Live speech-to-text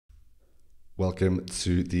Welcome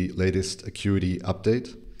to the latest Acuity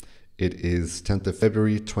update. It is 10th of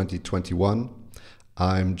February 2021.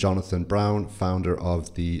 I'm Jonathan Brown, founder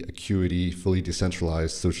of the Acuity fully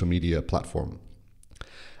decentralized social media platform.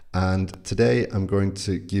 And today I'm going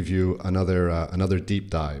to give you another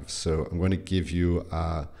deep dive. So I'm going to give you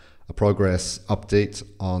a progress update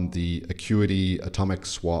on the Acuity Atomic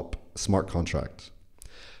Swap smart contract.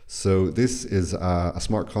 So this is a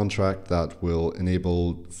smart contract that will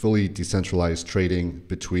enable fully decentralized trading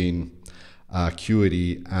between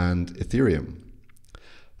Acuity and Ethereum.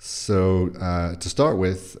 So to start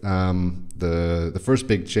with, the first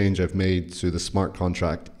big change I've made to the smart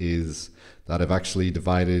contract is that I've actually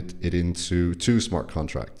divided it into two smart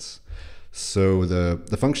contracts. So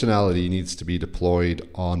the functionality needs to be deployed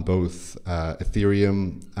on both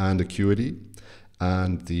Ethereum and Acuity.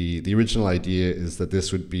 And the original idea is that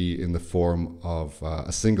this would be in the form of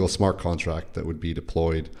a single smart contract that would be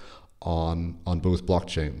deployed on both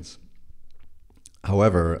blockchains.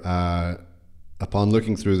 However, upon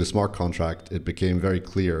looking through the smart contract, it became very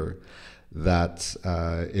clear that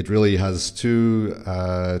it really has two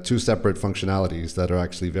separate functionalities that are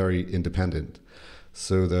actually very independent.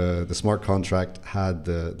 So the smart contract had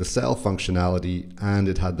the sell functionality and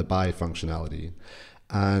it had the buy functionality.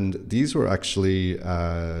 And these were actually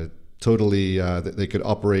they could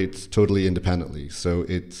operate totally independently. So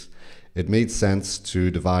it made sense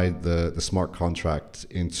to divide the smart contract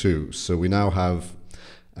in two. So we now have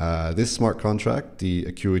this smart contract, the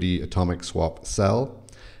Acuity Atomic Swap Sell,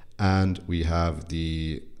 and we have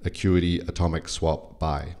the Acuity Atomic Swap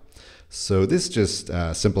Buy. So this just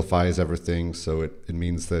simplifies everything. So it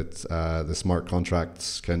means that the smart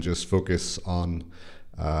contracts can just focus on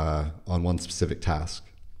one specific task.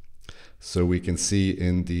 So we can see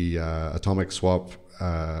in the Atomic Swap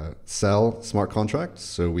Sell smart contract.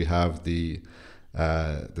 So we have the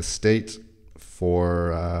state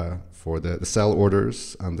for the sell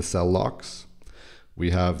orders and the sell locks.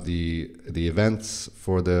 We have the events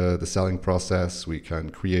for the selling process. We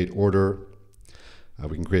can create order.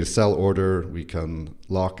 We can create a sell order. We can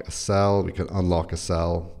lock a sell. We can unlock a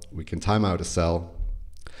sell. We can time out a sell.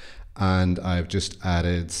 And I've just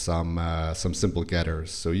added some simple getters.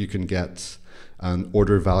 So you can get an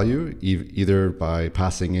order value either by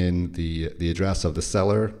passing in the address of the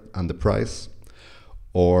seller and the price,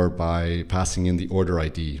 or by passing in the order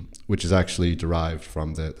ID, which is actually derived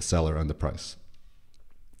from the seller and the price.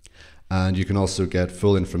 And you can also get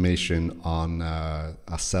full information on a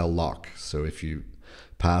sell lock. So if you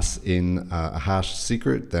pass in a hash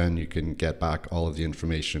secret, then you can get back all of the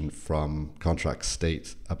information from contract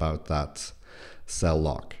state about that sell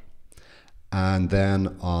lock. And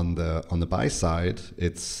then on the buy side,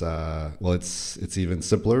 it's even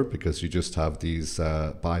simpler because you just have these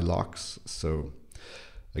buy locks. So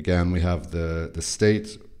again, we have the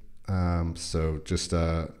state. So just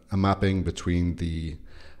a mapping between the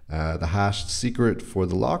hashed secret for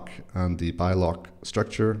the lock and the buy lock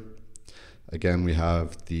structure. Again, we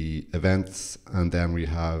have the events, and then we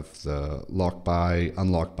have the lock buy,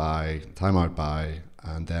 unlock buy, timeout buy,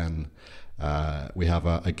 and then we have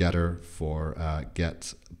a getter for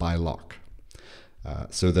get buy lock.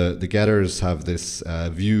 So the getters have this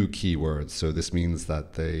view keyword. So this means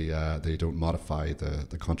that they don't modify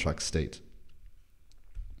the contract state.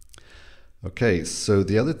 Okay, so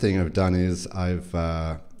the other thing I've done is I've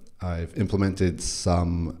implemented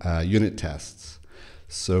some unit tests.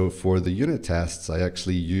 So for the unit tests, I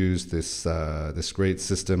actually use this great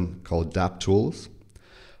system called DApp Tools.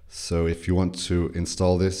 So if you want to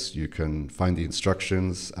install this, you can find the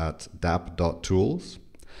instructions at dapp.tools.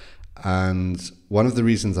 And one of the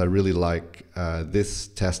reasons I really like this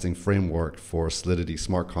testing framework for Solidity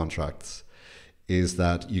smart contracts is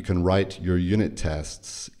that you can write your unit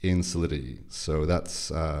tests in Solidity. So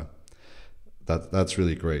that's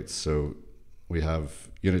really great. So we have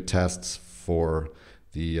unit tests for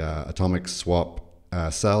the Atomic Swap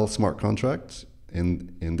Sell smart contract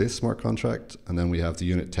in this smart contract, and then we have the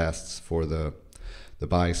unit tests for the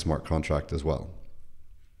buy smart contract as well.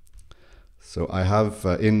 So I have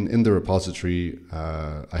in the repository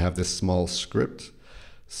I have this small script.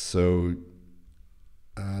 So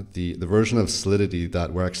the version of Solidity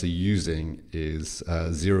that we're actually using is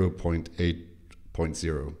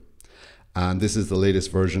 0.8.0. And this is the latest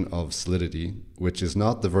version of Solidity, which is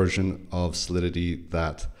not the version of Solidity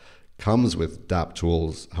that comes with DApp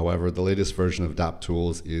Tools. However, the latest version of DApp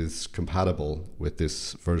Tools is compatible with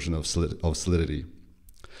this version of Solidity.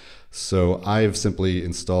 So I've simply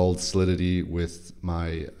installed Solidity with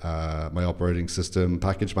my operating system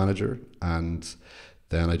package manager, and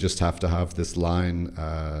then I just have to have this line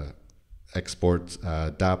export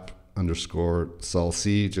DApp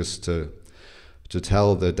 _solc just to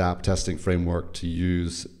tell the DApp testing framework to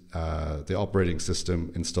use the operating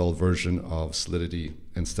system installed version of Solidity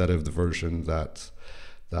instead of the version that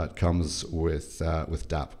comes with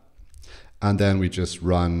DApp. And then we just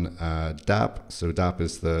run DApp. So DApp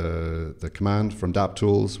is the command from DApp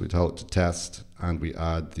tools. We tell it to test, and we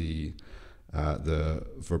add the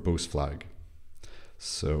verbose flag.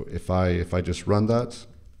 So if I just run that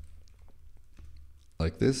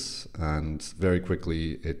like this, and very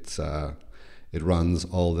quickly it runs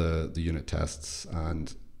all the unit tests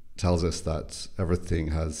and tells us that everything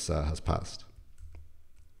has passed.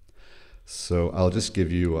 So I'll just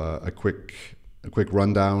give you a quick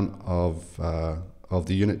rundown of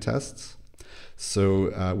the unit tests.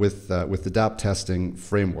 So with the DApp testing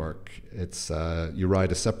framework, it's you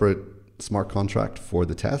write a separate smart contract for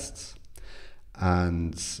the tests,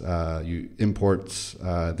 and you import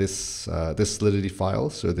this Solidity file.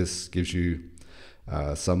 So this gives you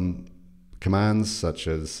some commands such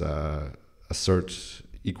as assert,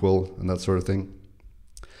 equal, and that sort of thing.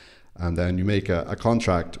 And then you make a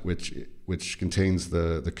contract which contains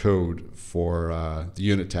the code for the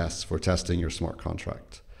unit tests for testing your smart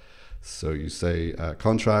contract. So you say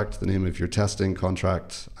contract, the name of your testing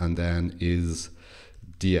contract, and then is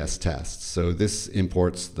ds test. So this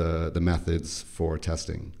imports the methods for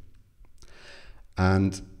testing.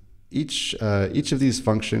 And each of these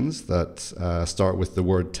functions that start with the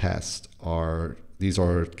word test are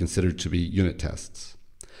considered to be unit tests.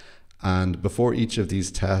 And before each of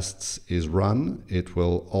these tests is run, it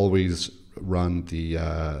will always run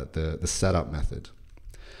the setup method.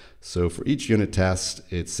 So for each unit test,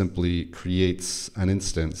 it simply creates an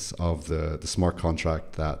instance of the smart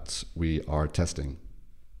contract that we are testing.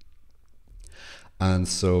 And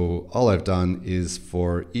so all I've done is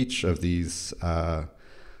for each of these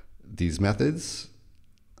methods,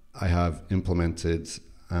 I have implemented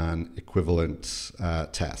an equivalent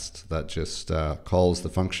test that just calls the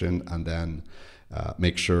function and then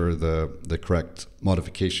make sure the correct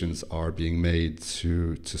modifications are being made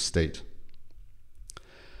to state.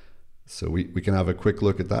 So we can have a quick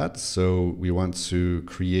look at that. So we want to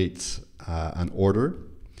create an order.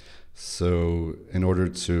 So in order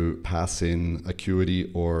to pass in Acuity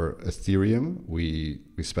or Ethereum, we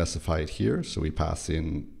specify it here. So we pass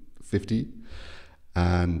in 50.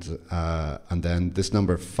 And then this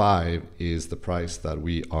number 5 is the price that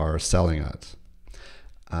we are selling at.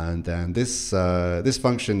 And then this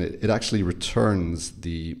function, it actually returns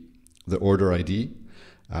the order ID.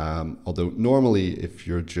 Although normally, if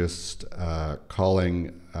you're just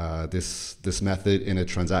calling this method in a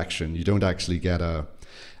transaction, you don't actually get a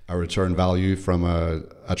return value from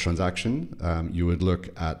a transaction. You would look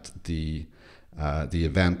at the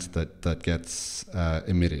event that gets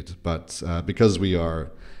emitted. But because we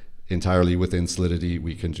are entirely within Solidity,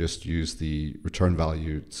 we can just use the return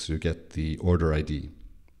value to get the order ID.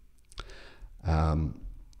 And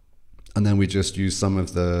then we just use some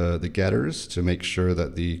of the getters to make sure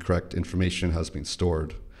that the correct information has been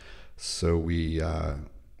stored. So we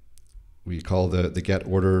call the get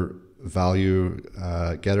order value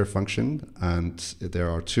getter function, and there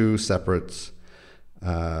are two separate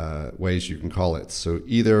ways you can call it. So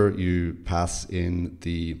either you pass in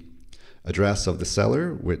the address of the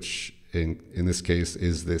seller, which in this case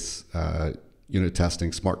is this unit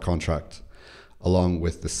testing smart contract, along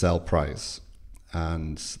with the sell price,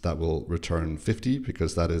 and that will return 50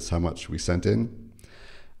 because that is how much we sent in.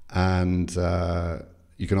 And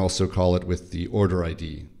you can also call it with the order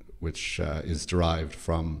ID, which is derived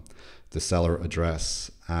from the seller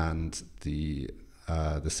address and the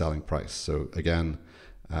selling price. So again,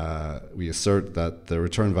 we assert that the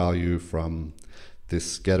return value from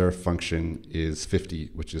this getter function is 50,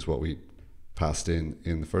 which is what we passed in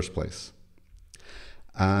the first place.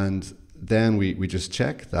 And then we just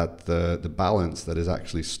check that the balance that is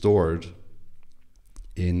actually stored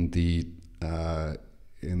in the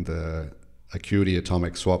Acuity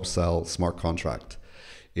atomic swap cell smart contract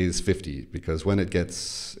is 50, because when it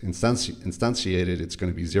gets instantiated, it's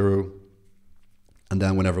going to be 0. And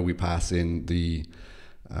then whenever we pass in the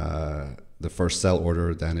first sell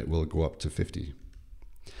order, then it will go up to 50.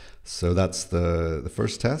 So that's the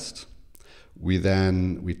first test. We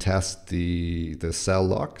test the cell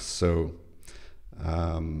lock. So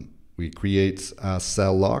we create a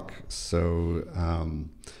cell lock. So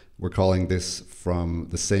we're calling this from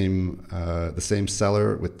the same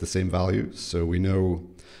seller with the same value. So we know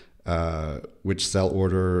which sell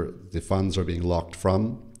order the funds are being locked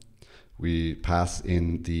from. We pass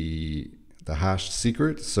in the hash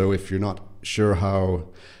secret. So if you're not sure how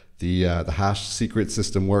the hash secret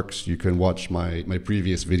system works, you can watch my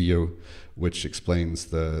previous video, which explains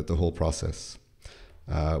the whole process.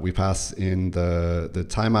 We pass in the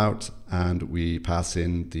timeout, and we pass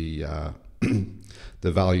in the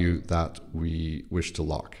the value that we wish to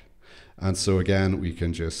lock. And so again, we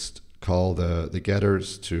can just call the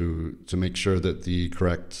getters to make sure that the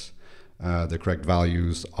correct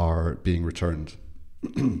values are being returned.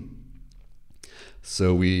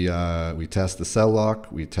 So we test the cell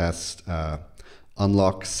lock, we test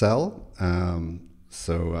unlock cell.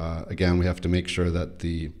 Again, we have to make sure that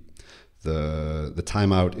the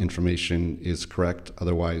timeout information is correct.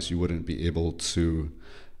 Otherwise, you wouldn't be able to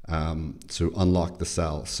unlock the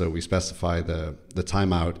cell. So we specify the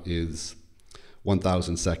timeout is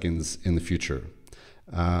 1,000 seconds in the future.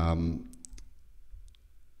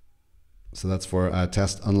 So that's for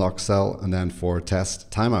test unlock cell, and then for test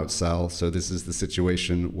timeout cell. So this is the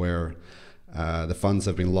situation where the funds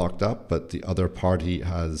have been locked up, but the other party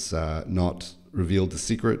has not revealed the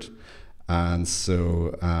secret. And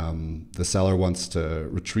so the seller wants to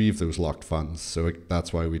retrieve those locked funds. So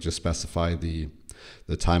that's why we just specify the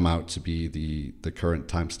timeout to be the current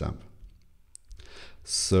timestamp.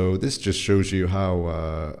 So this just shows you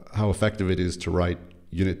how effective it is to write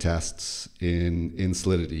unit tests in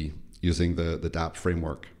Solidity using the DApp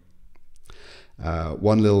framework.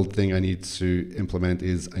 One little thing I need to implement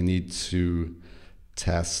is I need to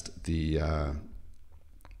test the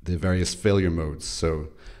various failure modes. So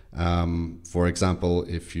for example,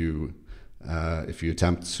 if you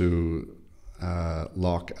attempt to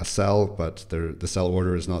lock a cell, but the cell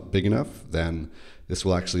order is not big enough, then this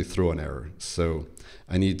will actually throw an error. So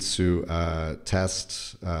I need to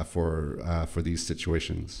test for these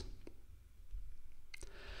situations.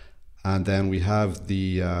 And then we have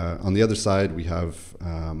on the other side, we have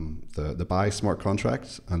the buy smart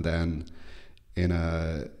contract, and then in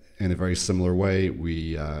a very similar way,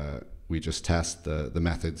 we just test the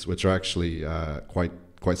methods, which are actually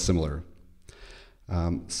quite similar.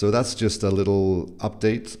 So that's just a little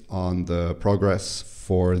update on the progress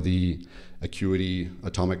for the Acuity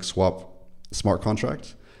atomic swap smart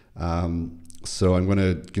contract. So I'm going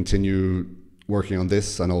to continue working on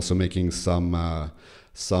this and also making some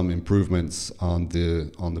improvements on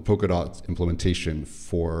the Polkadot implementation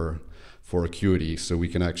for Acuity, so we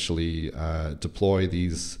can actually deploy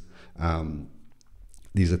these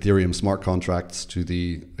Ethereum smart contracts to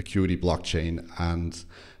the Acuity blockchain and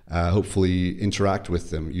hopefully interact with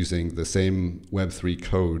them using the same Web3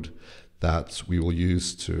 code that we will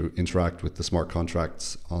use to interact with the smart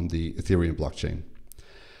contracts on the Ethereum blockchain.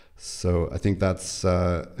 So I think that's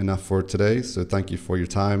enough for today. So thank you for your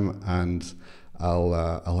time, and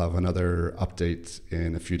I'll have another update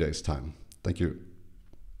in a few days' time. Thank you.